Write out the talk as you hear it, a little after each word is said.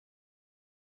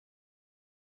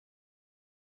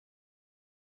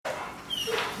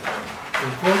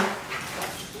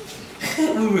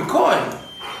We recording.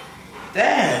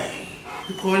 Dang.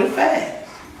 Recording fast.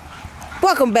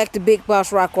 Welcome back to Big Boss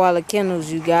Rockwilder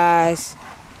Kennels, you guys.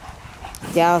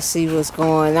 Y'all see what's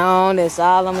going on. That's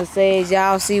all I'm going to say is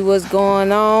y'all see what's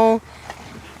going on.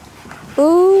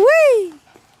 Ooh-wee.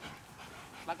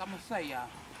 Like I'm going to say, y'all.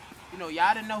 You know,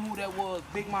 y'all didn't know who that was,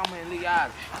 Big Mama and Lee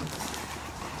Island.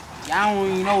 Y'all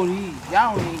don't even know these.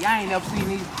 Y'all ain't never seen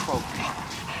these before.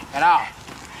 At all.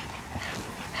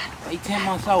 They 10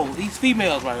 months old. These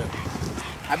females right here.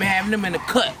 I've been having them in the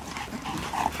cut.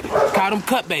 Call them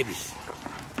cut babies.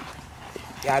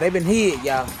 Y'all, they been hid,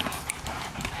 y'all.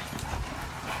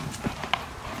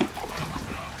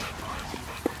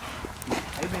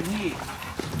 They been hid.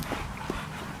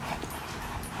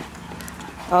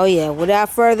 Oh yeah, without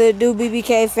further ado,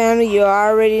 BBK family, you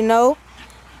already know.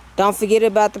 Don't forget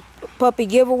about the puppy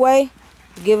giveaway.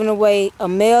 Giving away a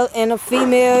male and a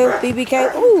female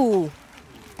BBK. Ooh,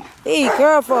 be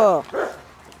careful.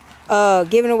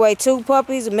 Giving away 2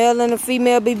 puppies, a male and a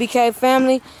female BBK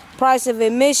family. Price of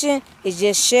admission is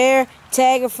just share,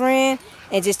 tag a friend,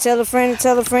 and just tell a friend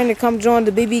to come join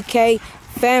the BBK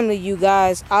family, you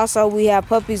guys. Also, we have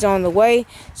puppies on the way,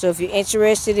 so if you're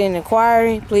interested in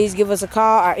inquiring, please give us a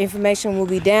call. Our information will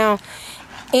be down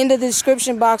in the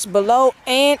description box below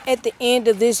and at the end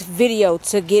of this video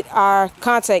to get our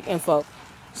contact info.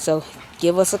 So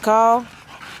give us a call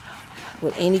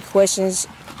with any questions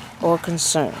or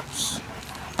concerns.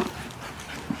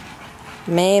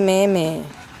 Man.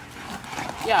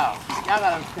 Y'all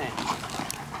gotta understand.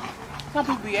 Some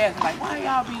people be asking like, why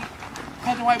y'all be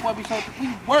country white boy be so?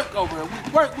 We work over here.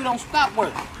 We work. We don't stop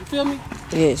work. You feel me?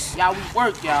 Yes. Y'all, we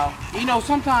work, y'all. You know,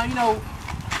 sometimes, you know,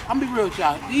 I'm be real with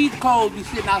y'all. These clothes be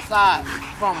sitting outside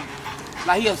from,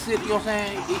 like he'll sit. You know what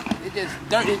I'm saying? It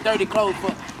just dirty clothes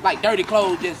for like dirty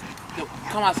clothes just to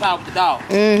come outside with the dog.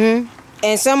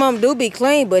 And some of them do be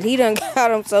clean, but he done got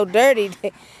them so dirty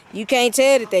that you can't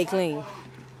tell that they clean.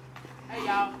 Hey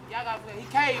y'all gotta play. He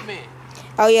caveman.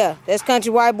 Oh yeah, that's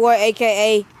Country White Boy,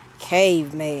 aka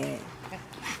Caveman.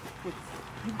 You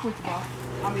can put the ball.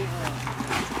 I mean,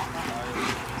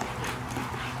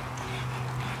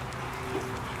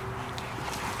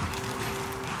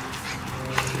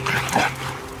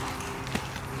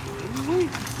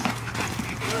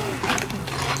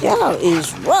 Y'all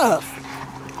is rough.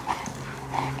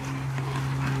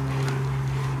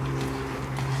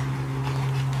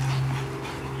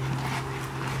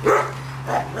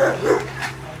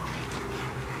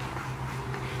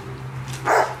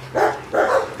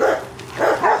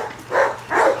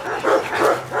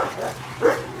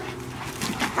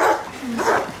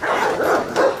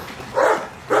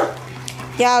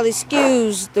 Y'all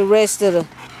excuse the rest of the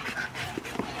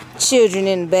children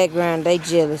in the background. They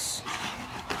jealous.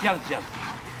 Jealous.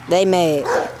 They mad.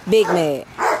 Big mad.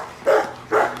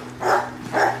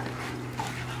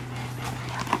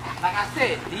 Like I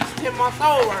said, these 10 months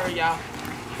old right here, y'all.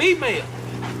 Female.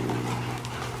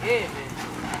 Yeah, man.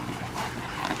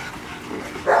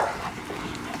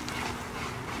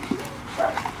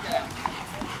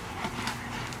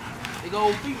 Big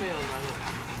old females right here.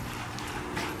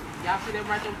 Y'all see them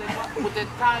right there with that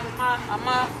tie in mine?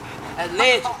 That's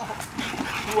legend.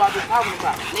 Who I been talking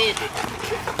about? Legend.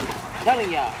 I'm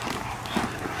telling y'all.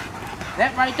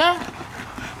 That right there,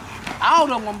 all of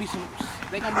them gonna be some,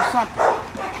 they gonna be something.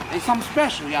 They something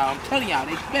special, y'all. I'm telling y'all,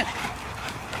 they special.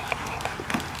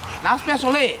 Not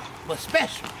special ed, but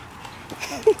special.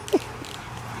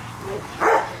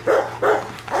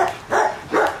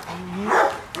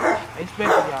 They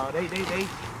special, y'all. They.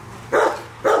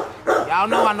 Y'all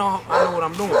know I know what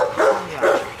I'm doing.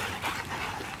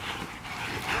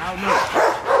 Y'all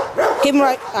know. Keep him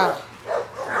right.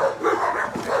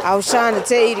 I was trying to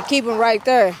tell you to keep him right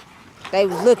there. They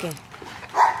was looking.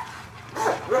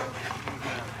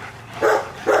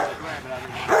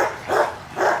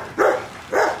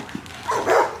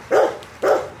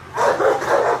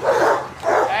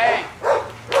 Hey,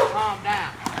 calm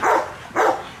down.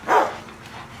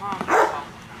 Calm down.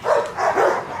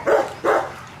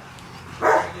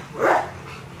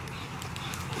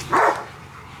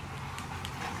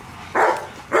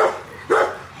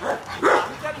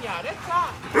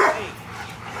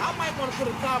 Put a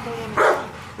top on one.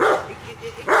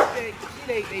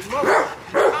 They mother.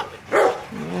 Stop it.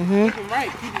 Keep them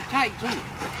right. Keep them tight too.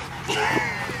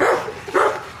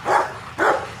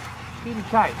 Keep them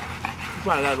tight. You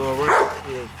probably gotta go over.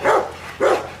 Yeah.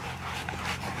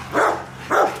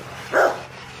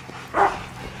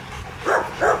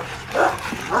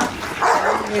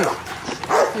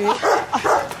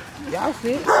 Y'all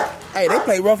see it? Hey, they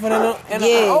play rougher than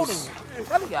the older. I'm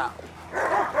telling y'all.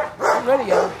 I'm ready,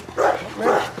 y'all. I'm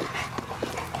ready.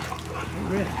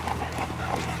 ready.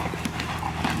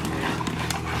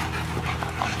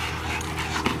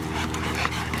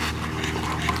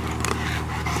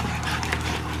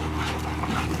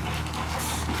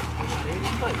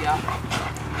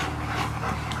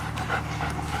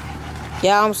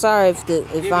 Yeah, I'm sorry if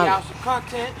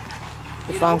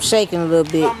I'm shaking a little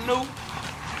bit. Something new.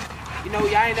 You know,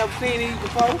 y'all ain't never seen these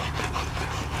before.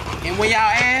 And when y'all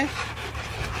ask,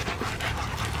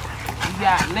 we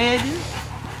got Legends,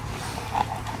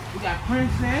 we got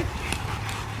Princess,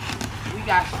 we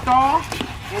got Star,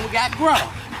 and we got Grub.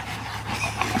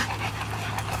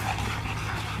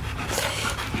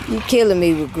 You killing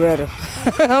me with Greta.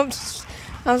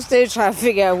 I'm still trying to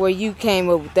figure out where you came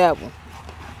up with that one.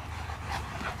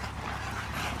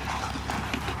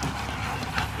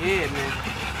 Yeah, man.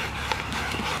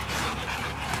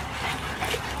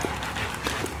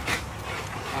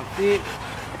 See it?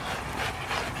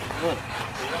 Look.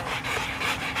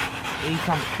 Need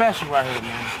something special right here,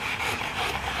 man.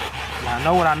 I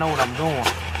know what I'm doing.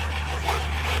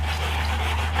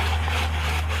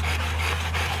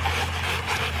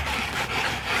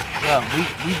 Yeah,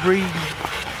 we breeding.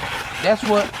 That's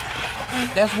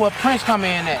what Prince come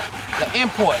in at. The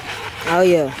import. Oh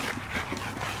yeah.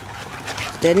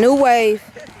 The new wave.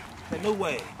 The new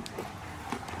wave.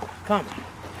 Come.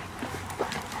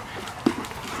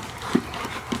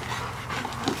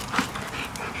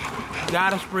 You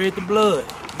gotta spread the blood.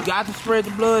 You got to spread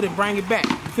the blood and bring it back.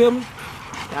 You feel me?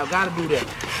 Y'all gotta do that.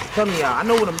 I'm telling y'all, I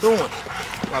know what I'm doing.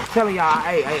 I'm telling y'all,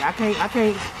 hey, I can't.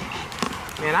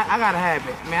 Man, I gotta have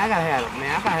it. Man, I gotta have it.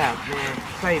 Man, I gotta have it. Man,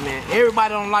 say, man,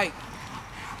 everybody don't like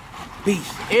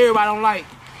Beast. Everybody don't like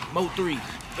Mo 3s.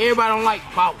 Everybody don't like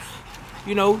Boss.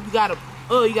 You know, you gotta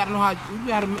know how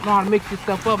to mix this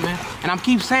stuff up, man. And I'm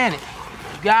keep saying it.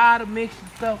 You gotta mix the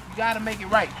stuff. You gotta make it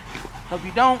right. So if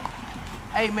you don't,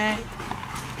 hey, man, you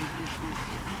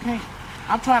can't.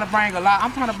 I'm trying to bring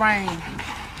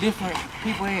different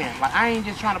people in. Like, I ain't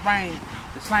just trying to bring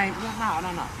the same.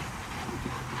 No.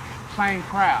 Same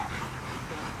crowd.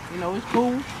 You know, it's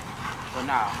cool, but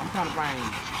nah, I'm trying to bring.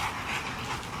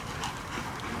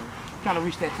 I'm trying to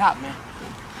reach that top, man.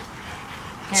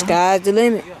 Sky's the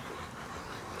limit. Yeah.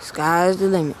 Sky's the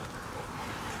limit.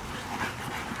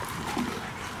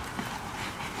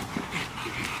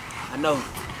 I know.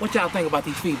 What y'all think about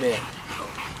these females?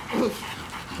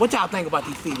 What y'all think about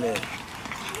these females?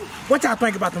 What y'all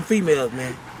think about them females,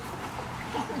 man?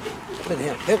 Look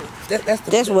at him.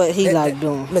 That's what he like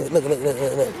doing.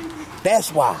 Look.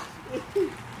 That's why.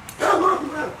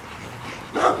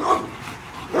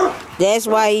 That's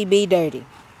why he be dirty.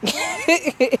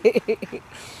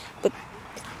 But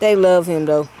they love him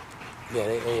though. Yeah,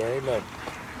 they love him.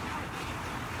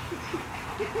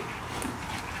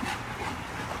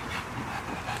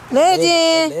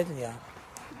 Legend.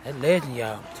 That legend,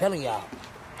 y'all. I'm telling y'all.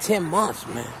 10 months,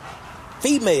 man.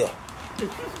 Female.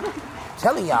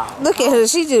 Telling y'all. Look at her.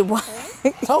 She just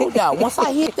told y'all. Once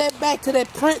I hit that back to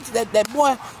that Prince, that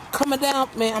boy coming down,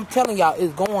 man, I'm telling y'all,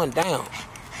 it's going down.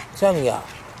 I'm telling y'all.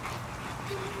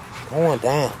 Going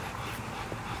down.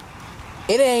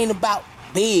 It ain't about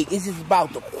big. It's just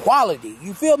about the quality.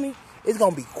 You feel me? It's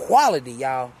going to be quality,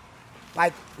 y'all.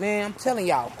 Like, man, I'm telling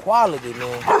y'all, quality,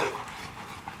 man.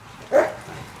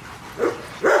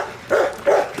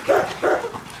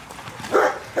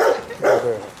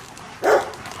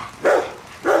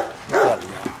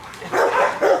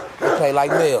 They play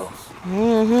like males.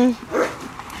 Mm-hmm.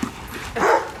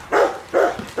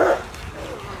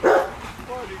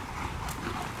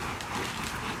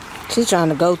 She's trying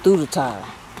to go through the tire.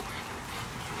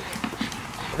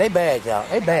 They bad, y'all.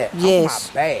 They bad. Yes.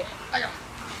 I'm bad.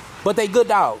 But they good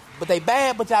dogs. But they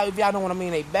bad, but y'all, if y'all know what I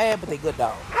mean, they bad, but they good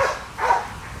dogs.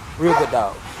 Real good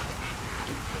dogs.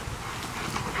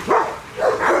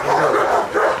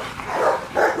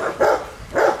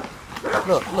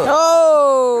 Look.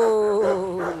 Oh!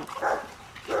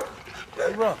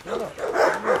 They rough.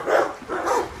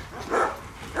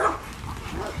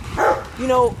 You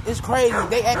know, it's crazy.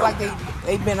 They act like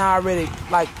they've been already,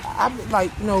 like,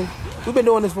 you know, we've been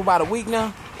doing this for about a week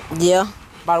now. Yeah.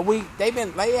 About a week. They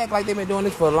act like they've been doing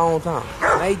this for a long time.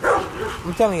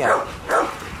 I'm telling y'all.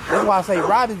 That's why I say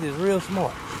Rodgers is real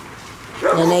smart.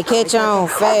 And they catch on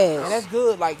fast. And that's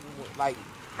good. Like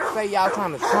say y'all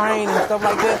trying to train and stuff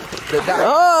like that.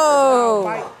 Oh!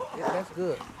 That's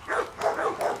good.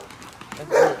 That's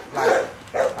good.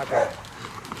 Like that.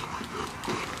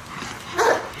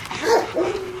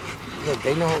 Look,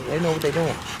 they know what they're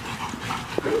doing.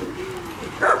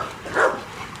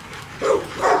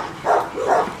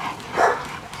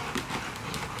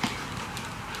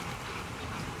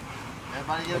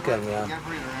 Look at me, y'all.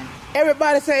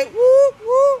 Everybody say whoop whoop.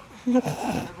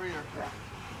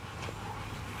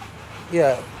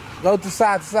 Yeah, go to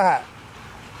side to side.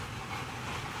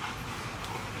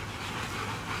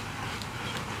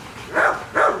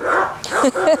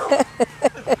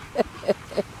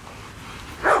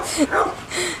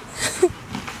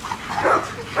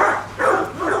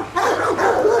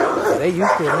 They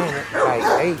used to it, man. Like,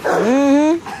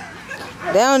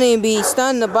 They don't even be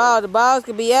stunning the ball. The balls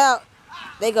could be out.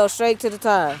 They go straight to the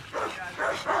tire.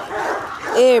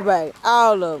 Everybody,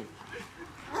 all of them.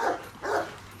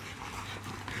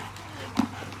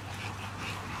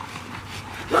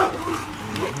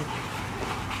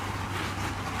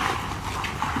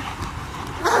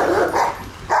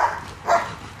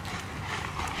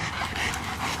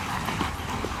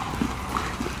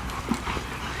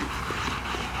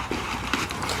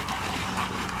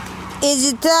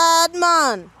 Is it tired,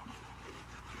 man?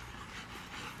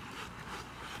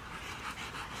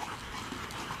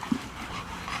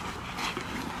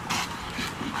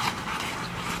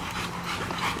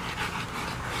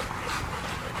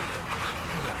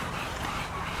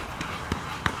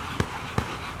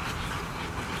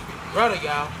 brother,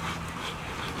 y'all.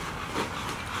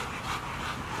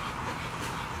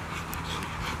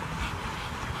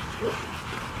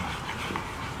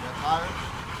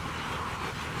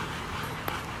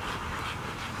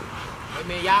 Hey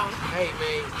man, y'all. Hey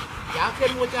man, y'all tell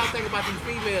me what y'all think about these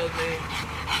females, man.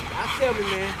 Y'all tell me,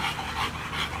 man.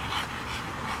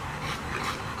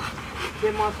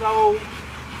 10 months old.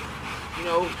 You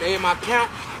know, they in my count.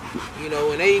 You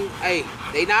know, and they ain't, hey,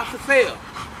 they not for sale.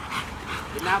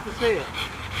 They not for sale.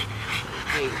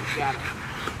 Hey, you got it.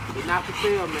 They not for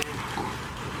sale, man.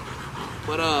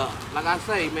 But like I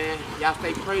say, man, y'all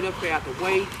stay prayed up, stay out the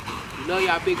way. You love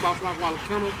y'all big boss rock while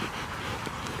kennels.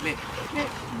 Man,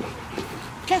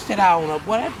 catch that eye on up,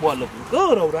 boy. That boy looking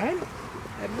good over there, ain't it?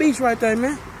 That beach right there,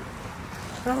 man.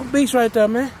 That beach right there,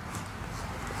 man.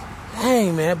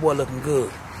 Dang, man, that boy looking good.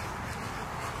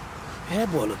 Man,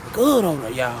 that boy looking good over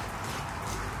there, y'all.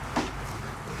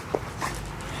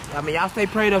 I mean, y'all stay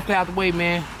prayed up, stay out the way,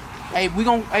 man. Hey, we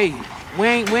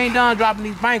ain't done dropping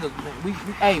these bangers,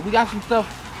 man. We got some stuff.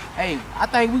 Hey, I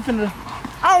think we finna.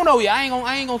 I don't know, y'all.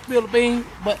 I ain't gonna spill the beans,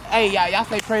 but hey, y'all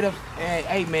stay prayed up.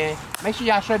 Hey, man, make sure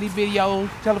y'all share these videos.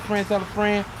 Tell a friend, tell a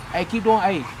friend. Hey, keep doing.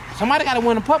 Hey, somebody gotta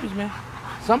win the puppies, man.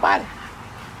 Somebody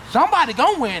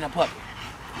gonna win a puppy.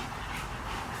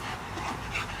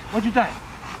 What you think?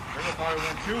 They'll probably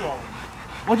win 2 of them.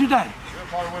 What you think? They'll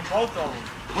probably win both of them.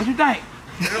 What you think?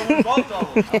 They'll win both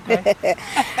of them. Okay.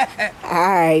 All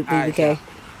right, BBK.